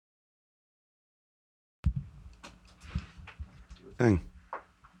thing.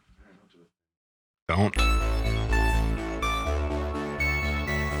 Don't.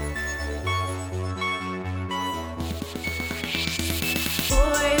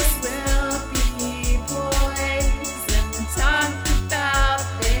 Boys will be boys and talk about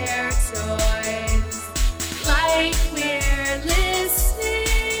their toys like we're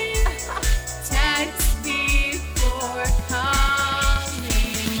listening. Text before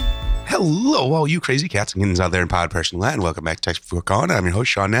calling. Hello, all you crazy cats and kittens out there in pod person land. Welcome back to Text Before Calling. I'm your host,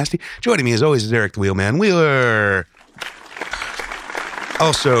 Sean Nasty. Joining me as always is Eric the Wheelman Wheeler.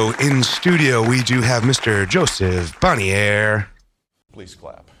 Also in studio, we do have Mr. Joseph Bonnier. Please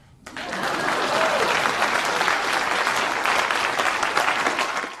clap.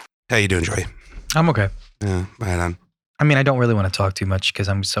 How you doing, Joey? I'm okay. Yeah, right on. I mean, I don't really want to talk too much because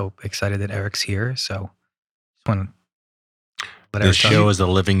I'm so excited that Eric's here. So just want to let This Eric talk. show is a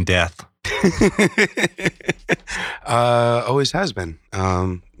living death. Always has been.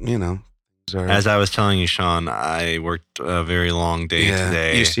 You know. As I was telling you, Sean, I worked a very long day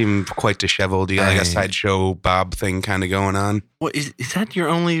today. You seem quite disheveled. You got like a sideshow Bob thing kind of going on. What is that your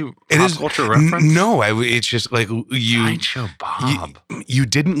only It pop is culture reference? No, it's just like you. Sideshow Bob. You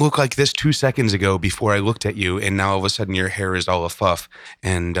didn't look like this 2 seconds ago before I looked at you, and now all of a sudden your hair is all a fluff,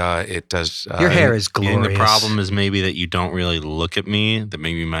 and it does. Your hair is glorious. And the problem is maybe that you don't really look at me, that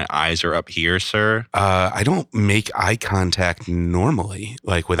maybe my eyes are up here, sir. I don't make eye contact normally,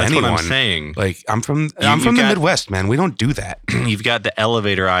 like with That's anyone. what I'm saying. Like I'm from the got- Midwest, man. We don't do that. You've got the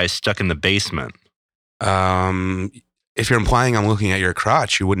elevator eyes stuck in the basement. If you're implying I'm looking at your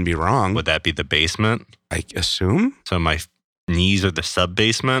crotch, you wouldn't be wrong. Would that be the basement? I assume. So my knees are the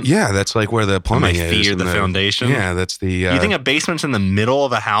sub-basement? Yeah, that's like where the And plumbing my is. feet are and the foundation? Yeah, that's the. You think a basement's in the middle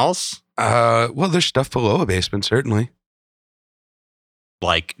of a house? Well, there's stuff below a basement, certainly.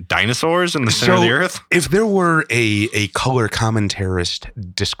 Like dinosaurs in the center of the earth? If there were a color commentarist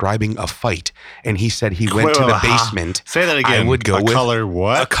describing a fight and he said he went to the basement, Say that again. I would go a with color a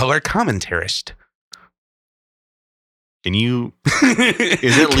what? color commentarist. Can you?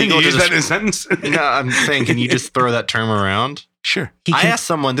 Is it Can legal you to use that in a sentence? No, I'm saying, can you just throw that term around? Sure. I asked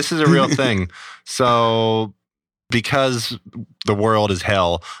someone, this is a real thing. So, because the world is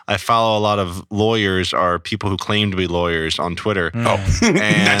hell, I follow a lot of lawyers or people who claim to be lawyers on Twitter. Oh,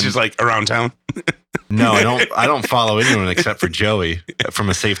 not just like around town. No, I don't follow anyone except for Joey from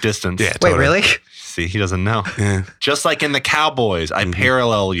a safe distance. Yeah, Wait, totally. really? See, he doesn't know. Yeah. Just like in the Cowboys, I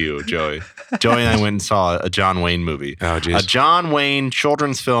parallel you, Joey. Joey and I went and saw a John Wayne movie. Oh, A jeez. John Wayne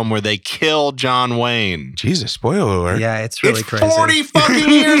children's film where they kill John Wayne. Jesus, spoiler alert. Yeah, it's really It's crazy. 40 fucking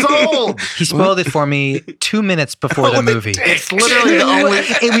years old. He spoiled it for me 2 minutes before the movie. It's literally the only.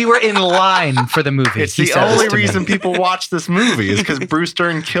 And we were in line for the movie. It's He the said this only to me. reason people watch this movie is because Bruce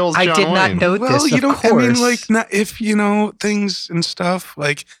Dern kills John I did not Wayne. know Well, this. you of don't. course. I mean, like, not if you know things and stuff.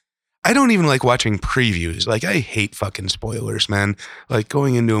 Like, I don't even like watching previews. Like, I hate fucking spoilers, man. Like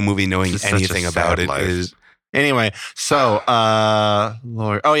going into a movie knowing It's such a anything about sad it life. is. Anyway, so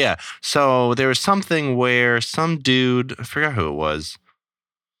Lord, oh yeah, so there was something where some dude, I forgot who it was,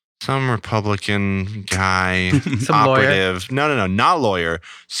 some Republican guy, Some lawyer? operative. No, not lawyer.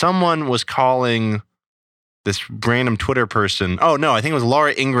 Someone was calling this random Twitter person. Oh no, I think it was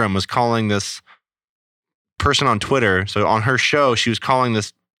Laura Ingraham was calling this person on Twitter. So on her show, she was calling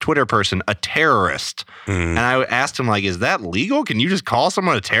this Twitter person a terrorist. And I asked him, like, is that legal? Can you just call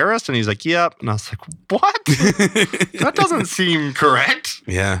someone a terrorist? And he's like, yep. And I was like, what? That doesn't seem correct.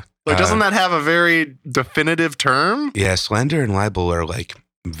 Yeah. Like, doesn't that have a very definitive term? Yeah, slander and libel are like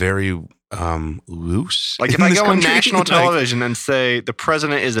very loose. Like, if in I this go on country. national Like, television and say the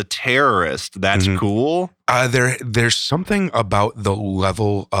president is a terrorist, that's Mhm. cool. there's something about the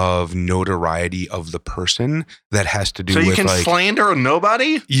level of notoriety of the person that has to do So you with can like slander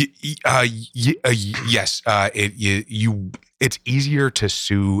nobody? yes. It's easier to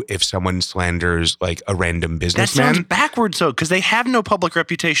sue if someone slanders like a random That sounds businessman. backwards, though, because they have no public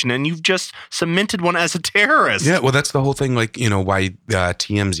reputation, and you've just cemented one as a terrorist. Yeah, well, that's the whole thing. Like, you know, why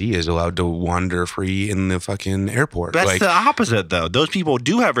TMZ is allowed to wander free in the fucking airport. That's like, the opposite, though. Those people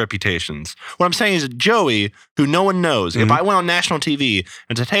do have reputations. What I'm saying is Joey, who no one knows, if Mhm. I went on national TV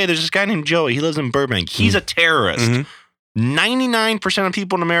and said, hey, there's this guy named Joey, he lives in Burbank, he's a terrorist. Mhm. 99% of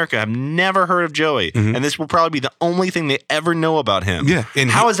people in America have never heard of Joey, Mhm. and this will probably be the only thing they ever know about him. Yeah,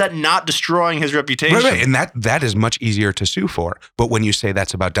 and How is that not destroying his reputation? right, and that is much easier to sue for. But when you say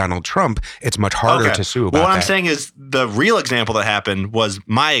that's about Donald Trump, it's much harder Okay. to sue about Well, what I'm that. saying is the real example that happened was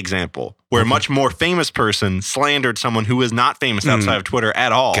my example, where a much more famous person slandered someone who is not famous outside of Twitter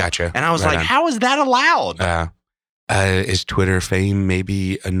at all. Gotcha. And I was Right like, on. how is that allowed? Is Twitter fame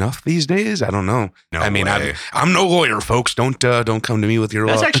maybe enough these days? I don't know. No I mean, way. I'm no lawyer, folks. Don't come to me with your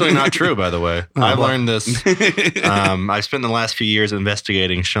That's law. actually not true, by the way. Oh, I've well. learned this. I've spent the last few years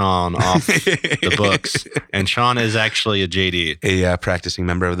investigating Sean off the books, and Sean is actually a JD. A practicing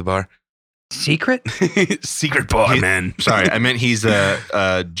member of the bar. Secret? Secret bar, He- man. Sorry, I meant he's a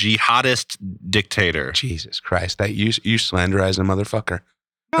jihadist dictator. Jesus Christ. That you slanderize a motherfucker.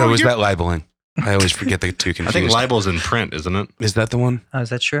 No, or was you're- that libeling? I always forget the two I confused. think libel's in print, isn't it? Is that the one? Oh, is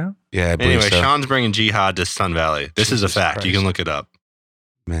that true? Yeah, I believe Anyway, so. Sean's bringing jihad to Sun Valley. This is a Jesus fact. You can Christ. look it up.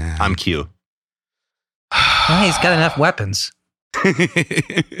 Man. I'm Q. Well, he's got enough weapons.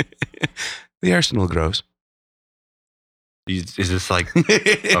 The arsenal grows. Is this like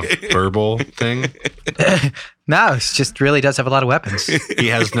a verbal thing? No, he just really does have a lot of weapons. He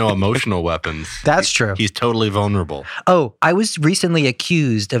has no emotional weapons. That's true. He's totally vulnerable. Oh, I was recently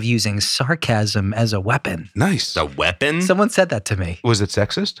accused of using sarcasm as a weapon. Nice. A weapon? Someone said that to me. Was it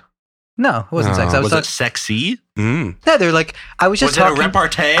sexist? No, it wasn't No. sex. I was was it sexy? Mm. no, they're like, I was just Was it a talking.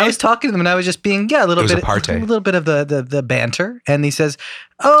 repartee? I was talking to them and I was just being, a little It was bit, a partay. a little bit of the banter. And he says,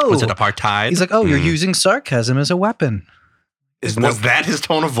 oh, Was it apartheid? he's like, oh, you're Mm. using sarcasm as a weapon. Isn't that his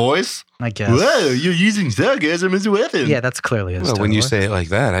tone of voice? I guess. Whoa, you're using sarcasm as a weapon. Yeah, that's clearly his Well, tone when of you voice. say it like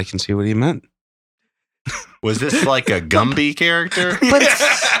that, I can see what he meant. Was this like a Gumby character? But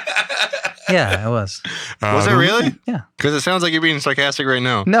it's- yeah, it was. Was it really? Yeah. Because it sounds like you're being sarcastic right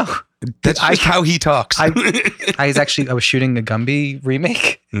now. No, That's I- just how he talks. I was shooting a Gumby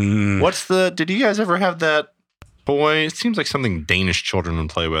remake. Mm. Did you guys ever have that boy? It seems like something Danish children would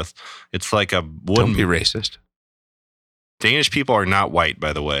play with. It's like a Don't wooden. be racist. Danish people are not white,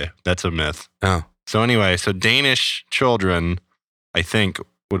 by the way. That's a myth. Oh. So anyway, Danish children, I think,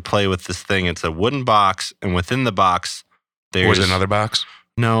 would play with this thing. It's a wooden box, and within the box, there's Was it another box?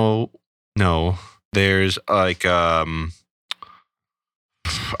 No. There's like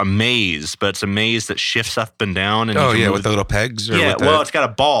a maze, but it's a maze that shifts up and down. And you Oh, can yeah, move- with the little pegs? Or yeah. with the, Well, it's got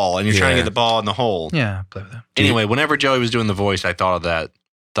a ball, and you're trying to Yeah. get the ball in the hole. Yeah, play with that. Anyway, whenever Joey was doing the voice, I thought of that.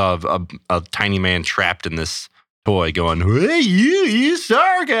 Thought of a tiny man trapped in this toy going, hey, you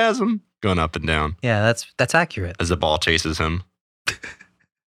sarcasm, going up and down Yeah, that's accurate. as the ball chases him.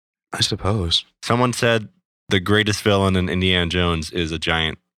 I suppose. Someone said the greatest villain in Indiana Jones is a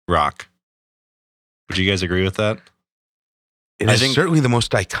giant rock. Would you guys agree with that? It I is think- certainly the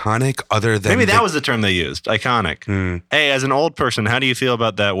most iconic other than... Maybe that was the term they used, iconic. Mm, Hey, as an old person, how do you feel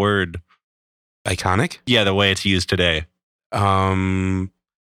about that word? iconic? Yeah, the way it's used today.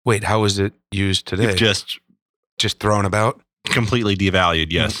 Wait, how was it used today? You've just Just thrown about? completely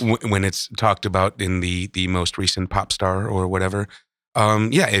devalued, yes. When it's talked about in the most recent pop star or whatever.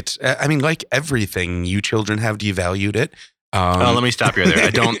 Yeah, it's, I mean, like everything, you children have devalued it. Let me stop you there.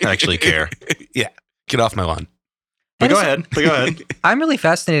 I don't actually care. Yeah, get off my lawn. But And go it's- ahead. I'm really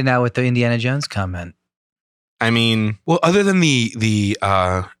fascinated now with the Indiana Jones comment. I mean, Well, other than the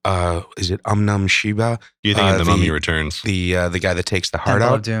is it Umnam Shiba, you think of the the- Mummy Returns. the guy that takes the heart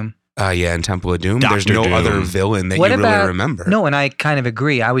Temple of out? Doom. Yeah, in Temple of Doom. Dr. There's no Doom. other villain that What you about- really remember. No, and I kind of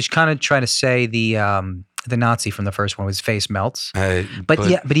agree. I was kind of trying to say the Nazi from the first one, his face melts. But even But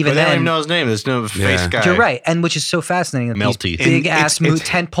they don't then, even know his name. There's no face Yeah. guy. you're right. And which is so fascinating that Melty. these big And ass it's-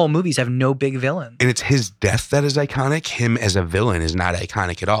 tentpole movies have no big villain. And it's his death that is iconic. Him as a villain is not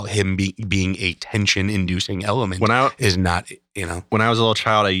iconic at all. Him being a tension-inducing element When I is not, when I was a little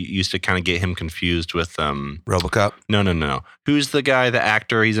child, I used to kind of get him confused with RoboCop. No. Who's the guy, the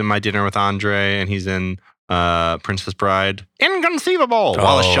actor? He's in My Dinner with Andre, and he's in Princess Bride. Inconceivable.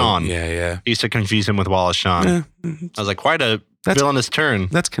 Wallace Oh, Shawn. Yeah. I used to confuse him with Wallace Shawn. Yeah, I was like, quite a That's- villainous turn.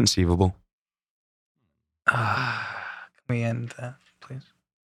 that's conceivable. Can we end that, please?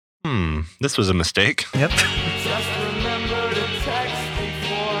 This was a mistake. Yep.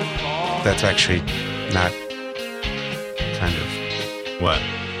 That's actually not kind of. What?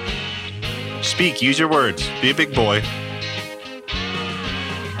 Speak. Use your words. Be a big boy.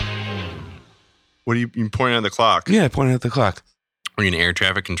 What are you pointing at the clock? Yeah, I pointed at the clock. Are you an air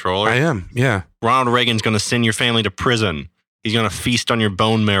traffic controller? I am. Yeah. Ronald Reagan's going to send your family to prison. He's going to feast on your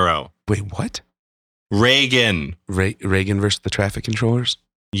bone marrow. Wait, what? Reagan. Reagan versus the traffic controllers?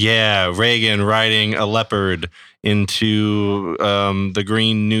 Yeah, Reagan riding a leopard into the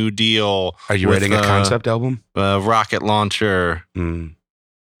Green New Deal. Are you with, writing a concept album? Rocket launcher. Mm.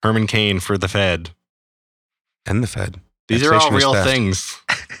 Herman Cain for the Fed. And the Fed. These are all Taxation is real theft. things.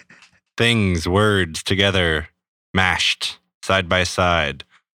 Things, words together, mashed side by side,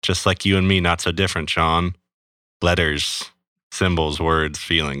 just like you and me, not so different, Sean. Letters, symbols, words,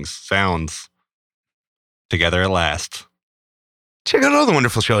 feelings, sounds, together at last. Check out all the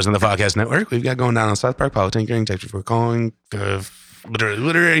wonderful shows on the Podcast Network. We've got going down on South Park, Politinkering, Types Before Calling,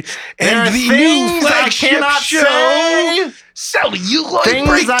 Literary, There are and the things new I flagship cannot show, say. Celluloid Things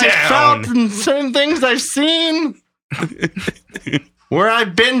Breakdown. I've felt and certain things I've seen. Where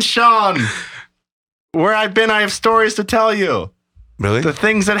I've been, Sean. Where I've been, I have stories to tell you. Really? The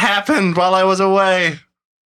things that happened while I was away.